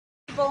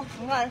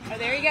careful. Okay. Oh,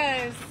 there he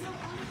goes.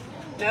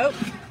 Nope.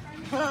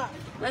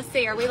 Let's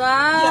see. Are we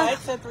live? Yeah, it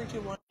said 3,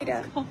 2, 1.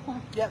 Yeah.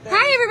 Yep,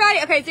 Hi, everybody.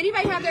 Okay, does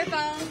anybody have their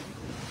phone?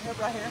 Yep,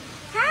 right here.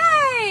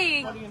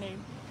 Hi. What do you need?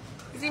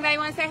 Does anybody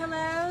want to say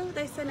hello?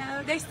 They said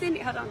no. They send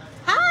it. Hold on.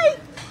 Hi.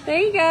 There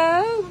you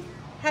go.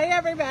 Hey,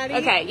 everybody.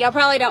 Okay, y'all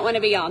probably don't want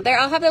to be on. There,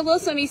 I'll have their little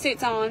swimmy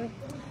suits on.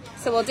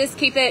 So we'll just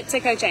keep it to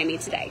Coach Amy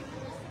today.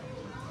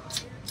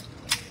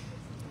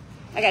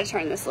 I got to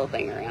turn this little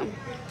thing around.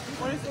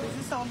 What is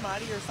this on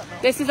Mighty or something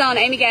else? This is on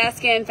Amy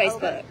Gaskin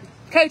Facebook. Okay.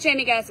 Coach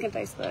Amy Gaskin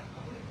Facebook.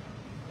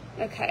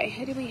 Okay,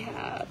 who do we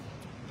have?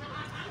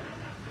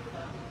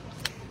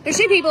 There's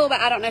 2 people, but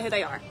I don't know who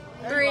they are.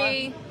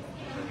 3.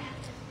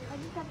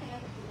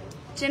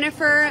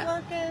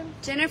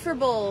 Jennifer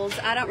Bulls.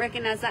 I don't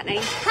recognize that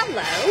name.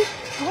 Hello.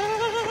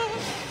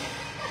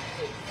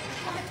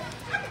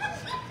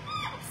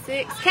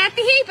 6.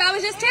 Kathy Heap. I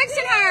was just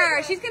texting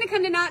her. She's going to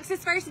come to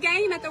Knox's first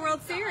game at the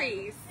World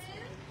Series.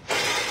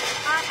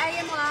 I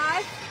am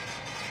live.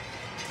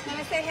 Want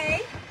to say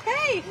hey?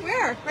 Hey,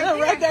 where?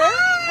 Right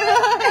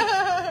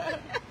there.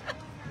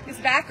 It's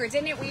backwards.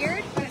 Isn't it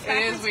weird? It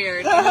is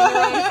weird.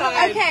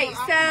 Okay,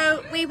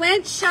 so we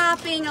went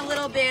shopping a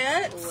little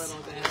bit.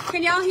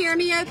 Can y'all hear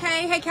me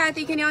okay? Hey,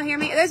 Kathy, can y'all hear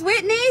me? There's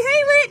Whitney.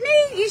 Hey,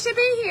 Whitney. You should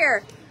be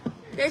here.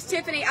 There's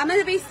Tiffany. I'm going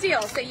to be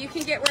still so you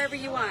can get wherever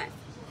you want.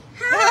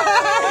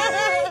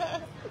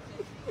 Hi.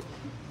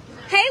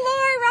 Hey,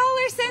 Laura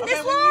Rollerson. This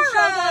When Laura. you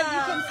show that,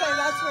 you can say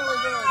that's really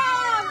good.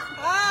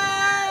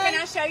 Hi. Can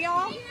I show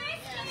y'all?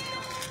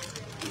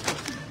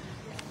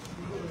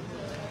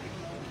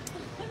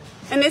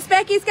 And Miss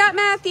Becky's got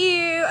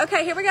Matthew.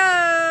 Okay, here we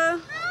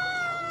go.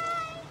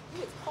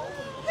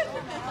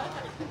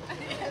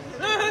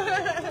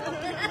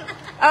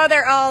 Oh,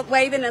 they're all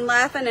waving and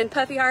laughing and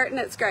puffy heart, and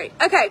it's great.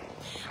 Okay.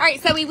 All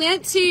right, so we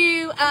went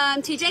to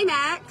TJ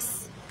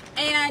Maxx,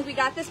 and we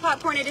got this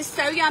popcorn. It is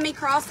so yummy.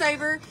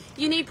 Crossover.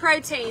 You need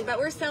protein, but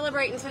we're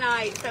celebrating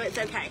tonight, so it's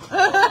okay.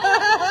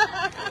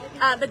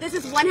 But this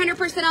is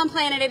 100% on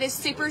planet. It is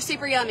super,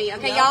 super yummy.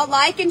 Okay, y'all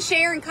like and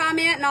share and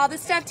comment and all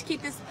this stuff to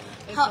keep this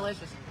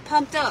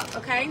pumped up,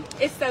 okay?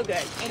 It's so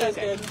good. It is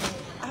good.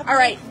 All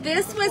right,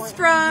 this was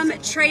from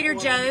Trader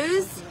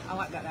Joe's. I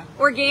like that now.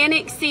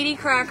 Organic seedy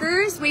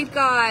crackers. We've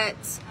got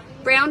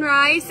brown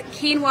rice,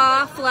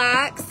 quinoa,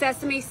 flax,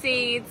 sesame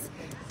seeds,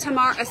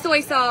 soy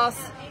sauce,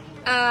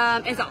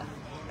 and salt.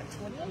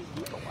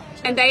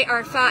 And they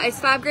are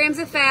 5 grams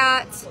of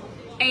fat,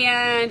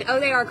 and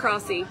they are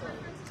crossy.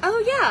 Oh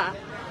yeah,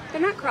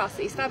 they're not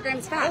crossy. It's 5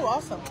 grams of fat. Oh,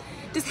 awesome.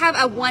 Just have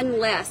a 1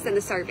 less in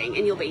the serving,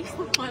 and you'll be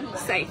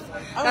safe.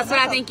 That's what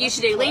I think you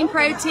should do. Lean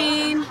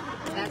protein.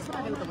 That's what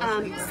I do with the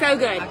lesser. So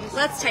good.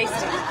 Let's taste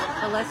it.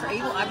 The lesser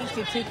evil, I just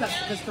do 2 cups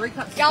because 3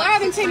 cups. Y'all are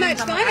having too much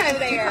fun over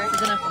there. 2 cups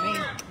is enough for me. I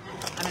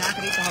mean, I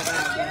could eat the whole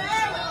bag.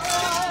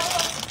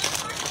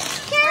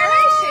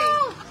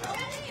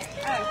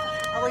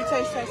 Are we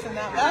tasting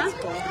that? That's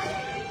cool.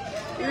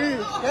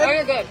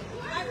 Very good.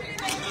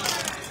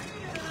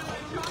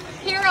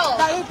 Carol,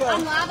 How you doing?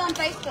 I'm live on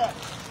Facebook.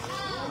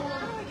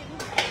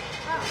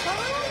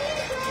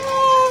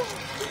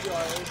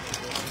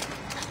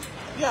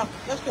 Yeah,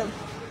 that's good.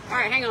 All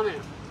right, hang on a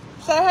minute.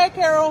 Say hey,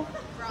 Carol.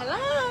 Hello.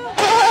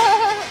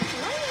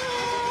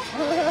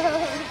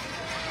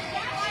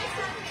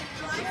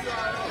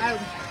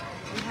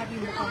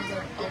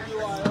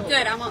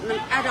 Good.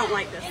 I don't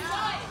like this.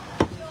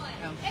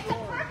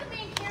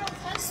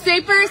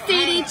 Super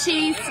seedy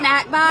cheese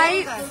snack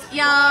bites.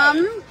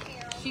 Yum.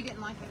 She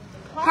didn't like it.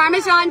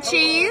 Parmesan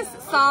cheese,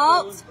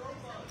 salt,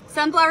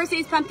 sunflower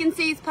seeds, pumpkin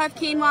seeds, puff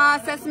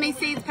quinoa, sesame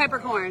seeds,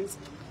 peppercorns.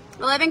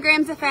 11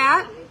 grams of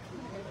fat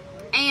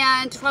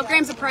and 12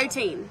 grams of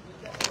protein.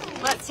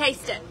 Let's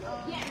taste it.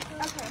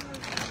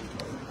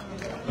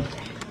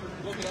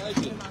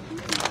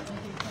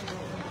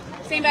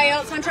 Does anybody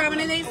else want to try one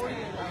of these?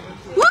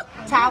 Whoop!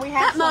 Ty, we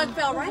have That mug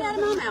fell right out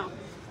of my mouth.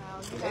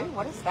 Ooh,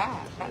 what is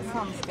that? That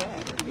sounds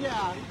good.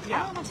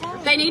 Yeah.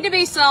 They need to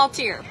be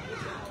saltier.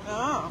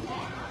 Oh.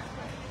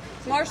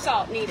 More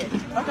salt needed.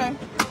 Okay.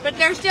 But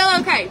they're still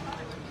okay.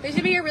 They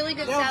should be a really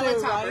good They'll salad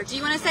do, topper. right? Do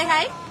you want to say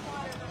hey?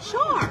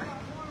 Sure.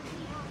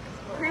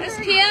 It's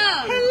Kim.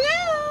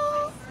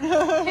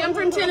 Hello. Kim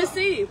from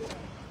Tennessee.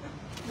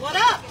 What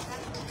up?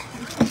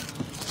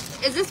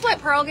 Is this what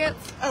Pearl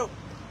gets? Oh.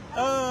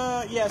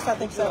 Yes, I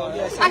think so.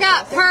 Yes. I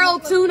got Pearl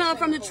tuna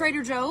from the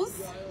Trader Joe's.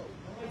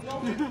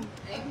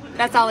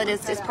 That's all it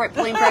is. Just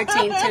plain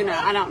protein tuna.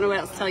 I don't know what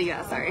else to tell you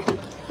guys. Sorry.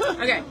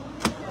 Okay.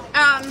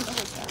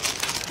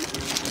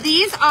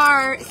 These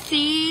are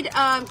seed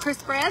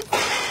crisp breads.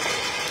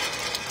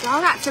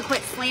 Y'all got to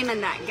quit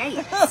slamming that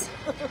gate.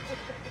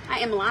 I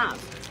am live.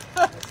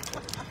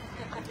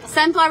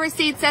 Sunflower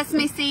seeds,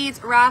 sesame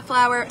seeds, rye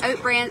flour,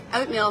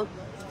 oatmeal,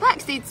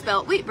 flaxseed,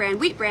 spelt, wheat bran,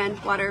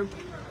 water.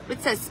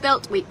 It says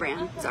spelt wheat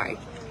bran. Sorry.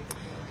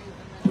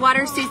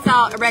 Water, sea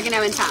salt,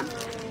 oregano, and thyme.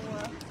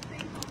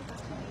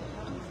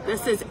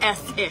 This is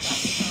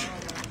S-ish.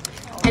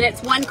 And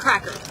it's 1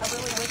 cracker. I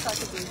really wish I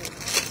could do this.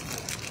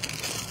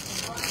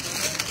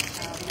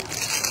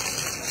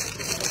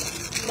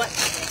 What?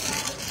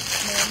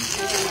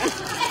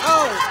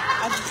 Oh,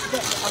 I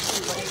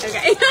just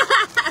Okay.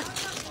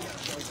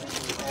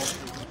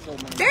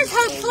 There's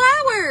Hope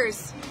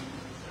Flowers.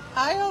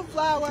 I hope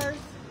flowers.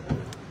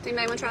 Do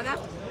anybody want to try that?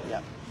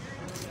 Yep.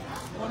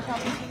 Want to try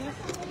this?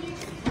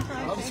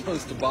 I'm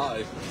supposed to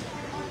buy.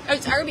 Oh,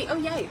 it's Irby. Oh,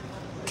 yay.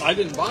 I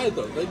didn't buy it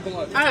though. They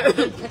bought it. Oh,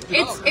 They picked it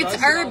it's up, and I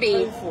said, I'll Irby.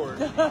 pay for it.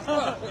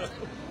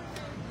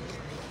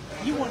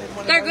 You wanted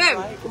one They're of those, good.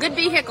 right? Good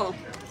vehicle.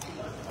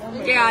 Or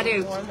Yeah, I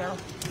do. more in there.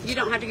 You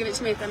don't have to give it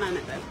to me at the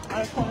moment, though. I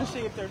just want to see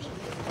if there's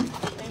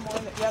any more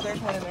in there. Yeah, there's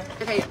one in there.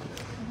 Okay.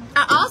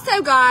 I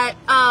also got,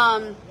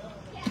 I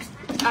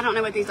don't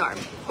know what these are.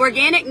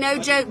 Organic No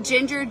Joke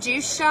Ginger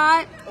Juice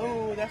Shot.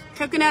 Oh, that's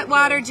Coconut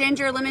water,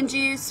 ginger, lemon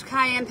juice,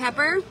 cayenne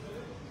pepper.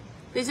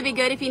 These would be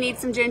good if you need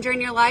some ginger in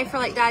your life for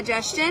like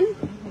digestion.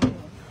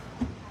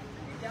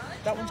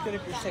 that one's good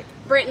if you're sick.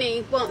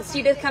 Brittany wants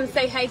you to come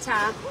say hey,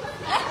 Ty.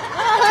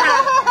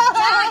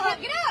 Ty,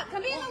 get up,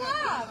 come be in the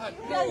live.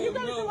 Yeah, you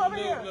gotta come over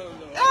here. No.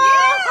 Yeah. I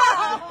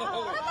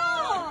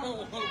don't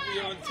want to be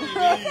on TV.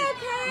 That's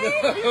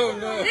okay.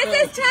 No. This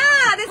is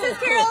Ty. This is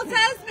Carol's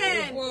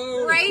husband.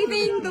 Whoa.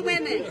 Raving the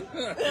women.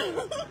 No.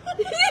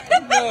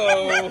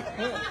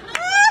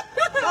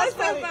 That's so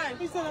funny. fun.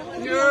 He said, I want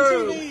to be No.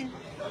 on TV.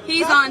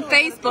 He's on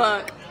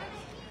Facebook.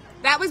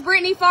 That was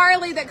Brittany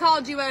Farley that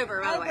called you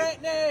over, by the way. Hi,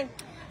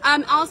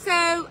 Brittany.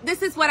 Also,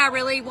 this is what I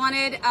really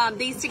wanted,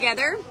 these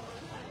together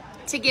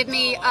to give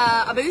me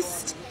a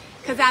boost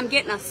because I'm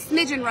getting a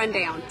smidgen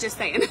rundown, just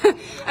saying.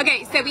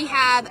 Okay, so we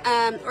have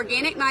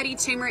organic mighty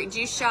turmeric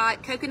juice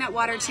shot, coconut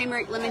water,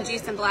 turmeric, lemon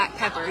juice, and black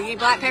pepper. You need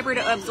black pepper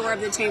to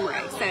absorb the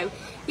turmeric. So,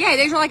 yeah,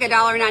 these are like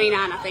 $1.99,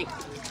 I think.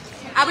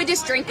 I would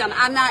just drink them.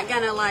 I'm not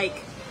going to,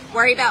 like,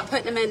 worry about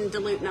putting them in,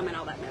 diluting them, and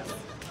all that mess.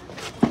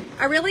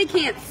 I really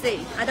can't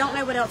see. I don't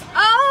know what else.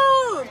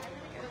 Oh!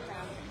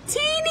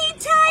 Teeny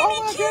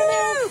tiny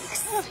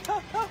cukes!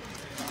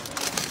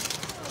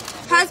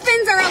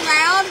 Husbands are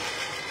allowed,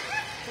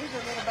 These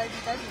are little baby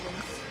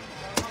ones.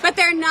 but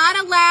they're not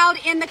allowed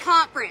in the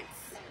conference.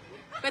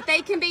 But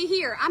they can be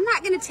here. I'm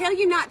not going to tell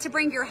you not to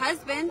bring your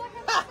husband.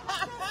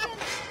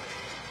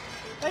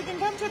 They can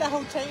come to the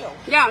hotel.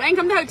 Yeah, they can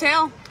come to the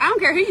hotel. I don't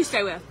care who you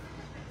stay with.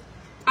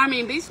 I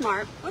mean, be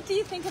smart. What do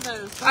you think of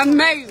those?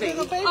 Amazing.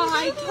 Little baby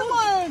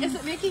ones. Is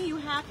it making you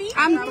happy?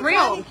 I'm Tiny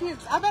thrilled.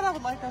 cukes. I bet I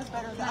would like those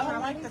better. I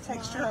don't like the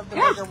texture of the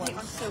Yeah. bigger They are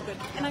ones. so good.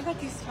 And I got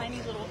these tiny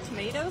little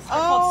tomatoes. They're Oh.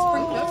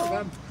 called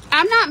sprinkles.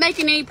 I'm not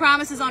making any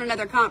promises on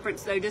another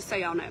conference, though, just so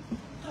y'all know.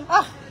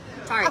 Ah.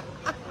 Sorry.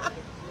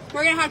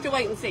 We're going to have to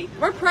wait and see.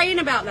 We're praying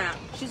about that.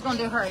 She's gonna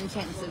do her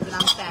intensives, and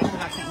I'm sad because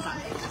I can't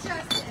come.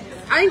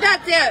 I think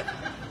that's it.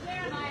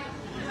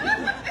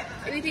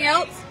 Anything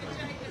else?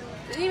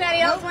 Does anybody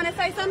else want to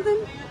say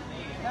something?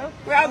 Nope.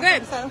 We're all I don't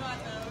good. think so.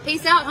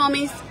 Peace out,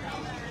 homies.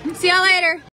 See y'all later.